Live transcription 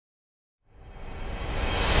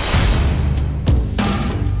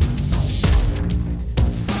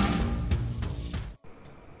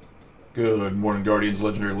Good morning, Guardians.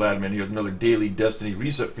 Legendary Ladman here with another daily Destiny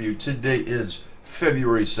reset for you. Today is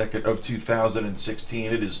February 2nd of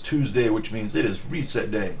 2016. It is Tuesday, which means it is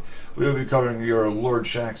reset day. We will be covering your Lord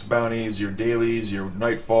Shaxx bounties, your dailies, your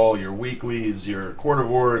nightfall, your weeklies, your Court of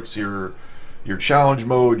Orcs, your challenge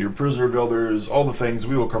mode, your prisoner builders, all the things.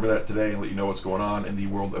 We will cover that today and let you know what's going on in the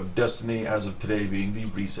world of Destiny as of today being the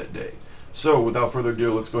reset day. So, without further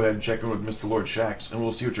ado, let's go ahead and check in with Mr. Lord Shaxx, and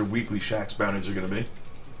we'll see what your weekly Shaxx bounties are going to be.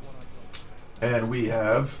 And we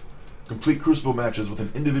have complete Crucible matches with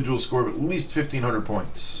an individual score of at least 1,500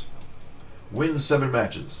 points. Win 7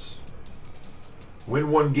 matches.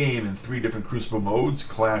 Win 1 game in 3 different Crucible modes: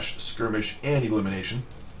 Clash, Skirmish, and Elimination.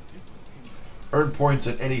 Earn points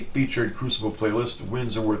in any featured Crucible playlist.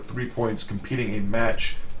 Wins are worth 3 points. Competing a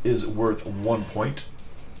match is worth 1 point.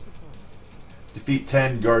 Defeat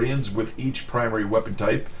 10 Guardians with each primary weapon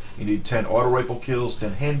type. You need 10 auto rifle kills,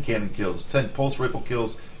 10 hand cannon kills, 10 pulse rifle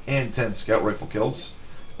kills, and 10 scout rifle kills.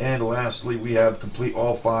 And lastly, we have complete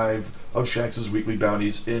all 5 of Shaxx's weekly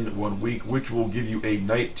bounties in 1 week, which will give you a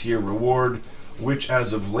night tier reward, which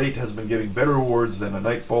as of late has been giving better rewards than a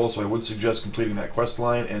nightfall, so I would suggest completing that quest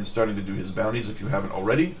line and starting to do his bounties if you haven't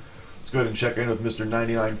already. Let's go ahead and check in with Mr.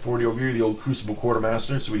 9940 over here, the old Crucible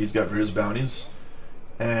Quartermaster, see what he's got for his bounties.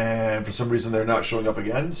 And for some reason they're not showing up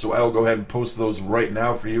again, so I'll go ahead and post those right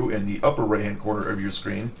now for you in the upper right hand corner of your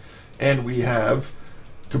screen. And we have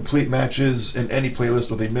complete matches in any playlist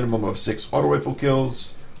with a minimum of 6 auto rifle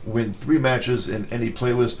kills. Win 3 matches in any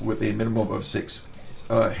playlist with a minimum of 6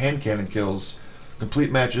 hand cannon kills.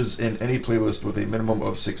 Complete matches in any playlist with a minimum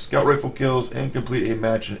of 6 scout rifle kills, and complete a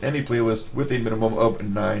match in any playlist with a minimum of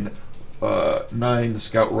 9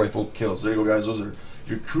 scout rifle kills. There you go, guys. Those are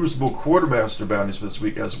your Crucible Quartermaster bounties for this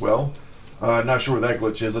week as well. Not sure what that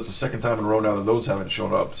glitch is. That's the second time in a row now that those haven't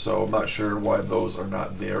shown up, so I'm not sure why those are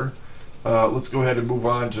not there. Let's go ahead and move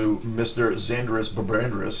on to Mr. Xanderus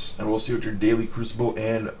Babrandrus, and we'll see what your daily Crucible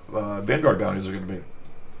and Vanguard bounties are going to be.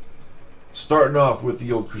 Starting off with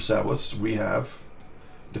the old Crusablus, we have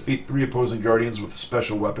defeat 3 opposing Guardians with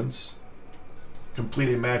special weapons.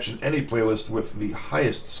 Complete a match in any playlist with the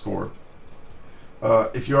highest score.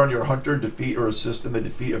 If you're on your Hunter, defeat or assist in the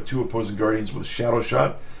defeat of 2 opposing Guardians with Shadow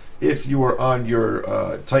Shot. If you are on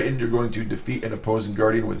your Titan, you're going to defeat an opposing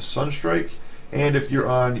Guardian with Sunstrike. And if you're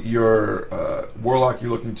on your Warlock,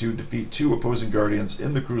 you're looking to defeat 2 opposing Guardians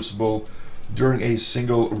in the Crucible during a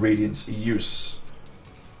single Radiance use.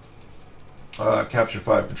 Capture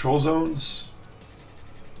 5 control zones.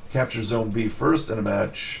 Capture Zone B first in a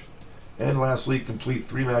match. And lastly, complete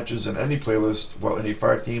 3 matches in any playlist while in a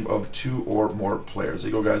fire team of 2 or more players.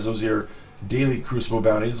 There you go, guys. Those are your daily Crucible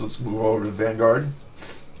bounties. Let's move over to Vanguard.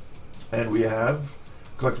 And we have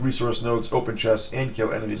collect resource nodes, open chests, and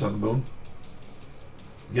kill enemies on the moon.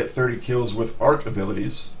 Get 30 kills with arc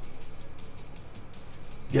abilities.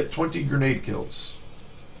 Get 20 grenade kills.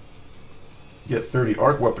 Get 30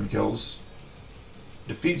 arc weapon kills.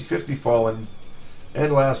 Defeat 50 fallen.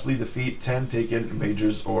 And lastly, defeat 10 taken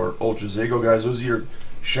mages or ultras. There you go, guys. Those are your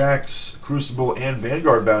Shaxx, Crucible, and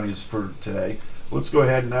Vanguard bounties for today. Let's go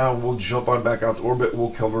ahead now and we'll jump on back out to orbit.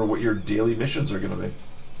 We'll cover what your daily missions are going to be.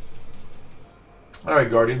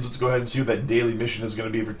 Alright, Guardians, let's go ahead and see what that daily mission is going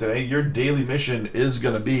to be for today. Your daily mission is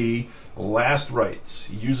going to be Last Rites.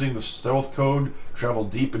 Using the stealth code, travel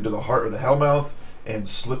deep into the heart of the Hellmouth and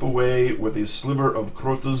slip away with a sliver of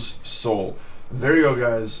Crota's soul. There you go,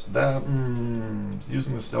 guys. That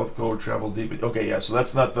using the stealth code, travel deep. Okay, yeah. So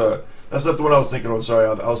that's not the one I was thinking of. Sorry,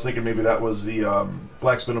 I was thinking maybe that was the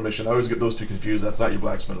Black Spindle mission. I always get those two confused. That's not your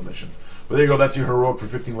Black Spindle mission. But there you go. That's your heroic for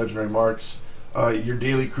 15 legendary marks. Your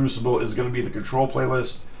daily Crucible is going to be the control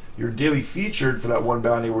playlist. Your daily featured for that one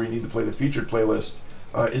bounty where you need to play the featured playlist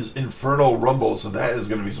is Infernal Rumble. So that is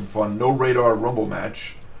going to be some fun. No radar Rumble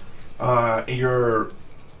match. Your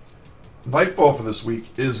nightfall for this week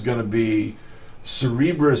is going to be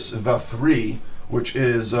Cerebrus Va3, which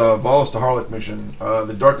is Valis to Harlech mission.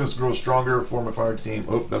 The darkness grows stronger, form a fire team.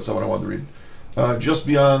 Oh, that's not what I wanted to read. Just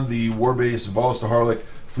beyond the warbase, Valis to Harlech,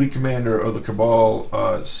 fleet commander of the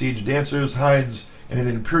Cabal siege dancers, hides in an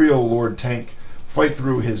Imperial Lord tank. Fight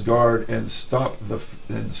through his guard and stop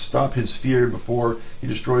his fear before he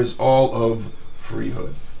destroys all of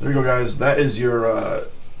Freehood. There you go, guys. That is your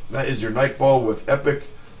nightfall with epic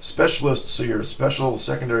specialists, so your special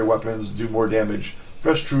secondary weapons do more damage.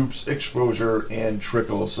 Fresh troops, exposure, and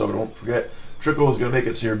trickle. So don't forget, trickle is going to make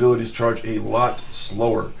it so your abilities charge a lot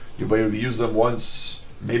slower. You'll be able to use them once,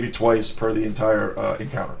 maybe twice per the entire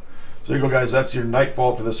encounter. So there you go, guys. That's your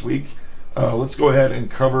nightfall for this week. Let's go ahead and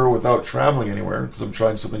cover without traveling anywhere, because I'm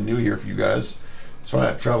trying something new here for you guys. so I'm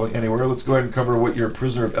not traveling anywhere. Let's go ahead and cover what your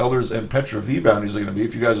Prisoner of Elders and Petra V bounties are going to be.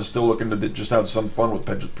 If you guys are still looking to just have some fun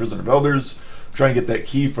with Prisoner of Elders, try and get that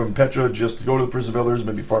key from Petra, just go to the Prisoner of Elders,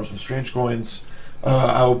 maybe farm some strange coins.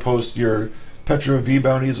 I will post your Petra V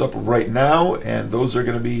bounties up right now, and those are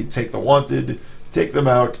going to be take the wanted, take them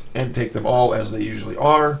out, and take them all as they usually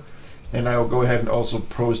are. And I will go ahead and also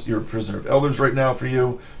post your Prisoner of Elders right now for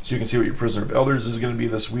you, so you can see what your Prisoner of Elders is going to be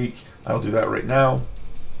this week. I'll do that right now,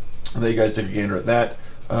 and then you guys take a gander at that.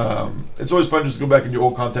 It's always fun just to go back and do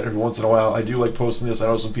old content every once in a while. I do like posting this. I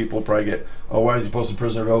know some people probably get, oh, why is he posting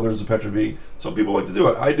Prisoner of Elders and Petra V? Some people like to do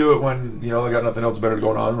it. I do it when, I got nothing else better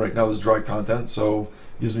going on. Right now there's dry content, so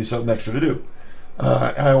it gives me something extra to do.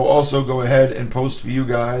 I will also go ahead and post for you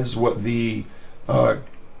guys what the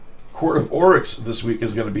Court of Oryx this week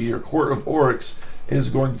is going to be. Your Court of Oryx is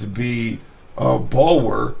going to be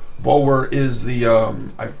Bulwer. Bulwer is the,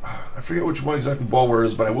 I forget which one exactly Bulwer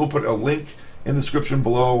is, but I will put a link in the description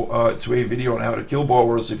below to a video on how to kill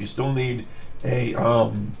Bulwer. So if you still need a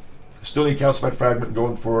calcified fragment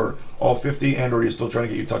going for all 50, and or you're still trying to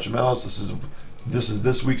get your touch of malice, this is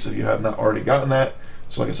this week's if you have not already gotten that.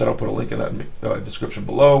 So like I said, I'll put a link in that description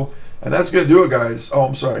below. And that's going to do it, guys. Oh,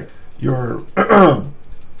 I'm sorry. Your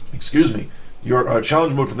excuse me. Your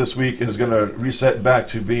challenge mode for this week is going to reset back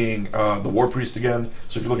to being the War Priest again.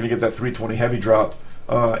 So if you're looking to get that 320 heavy drop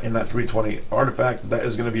in that 320 artifact, that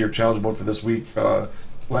is going to be your challenge mode for this week.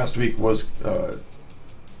 Last week was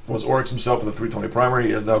Oryx himself with the 320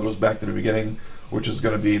 primary, as now goes back to the beginning, which is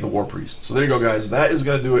going to be the War Priest. So there you go, guys. That is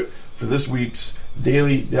going to do it for this week's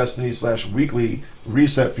daily Destiny / weekly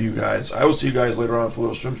reset for you guys. I will see you guys later on for a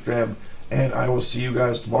little Shrimpstram, and I will see you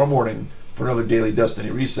guys tomorrow morning for another daily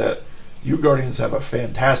Destiny reset. You Guardians have a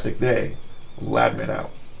fantastic day. Ladman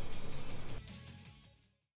out.